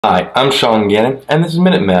Hi, I'm Sean Gannon, and this is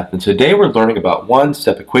Minute Math, and today we're learning about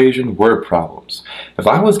one-step equation word problems. If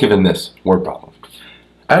I was given this word problem.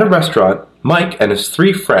 At a restaurant, Mike and his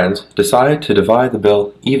three friends decided to divide the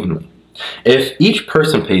bill evenly. If each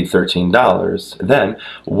person paid $13, then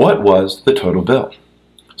what was the total bill?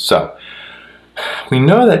 So, we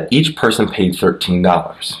know that each person paid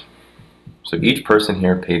 $13. So each person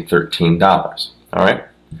here paid $13, alright?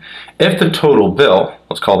 If the total bill,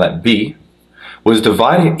 let's call that B, was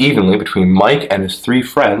divided evenly between Mike and his three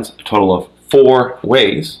friends, a total of 4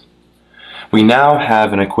 ways, we now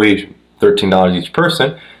have an equation. $13 each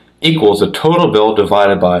person equals a total bill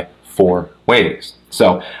divided by 4 ways.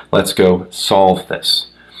 So let's go solve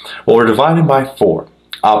this. Well, we're dividing by 4.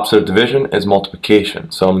 Opposite of division is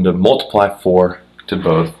multiplication. So I'm going to multiply 4 to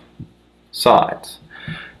both sides.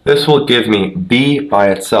 This will give me B by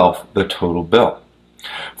itself, the total bill.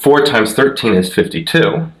 4 times 13 is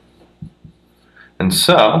 52. And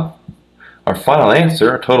so, our final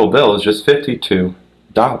answer, our total bill, is just $52.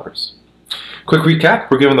 Quick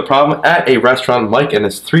recap, we're given the problem. At a restaurant, Mike and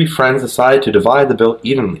his three friends decided to divide the bill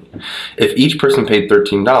evenly. If each person paid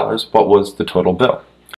 $13, what was the total bill?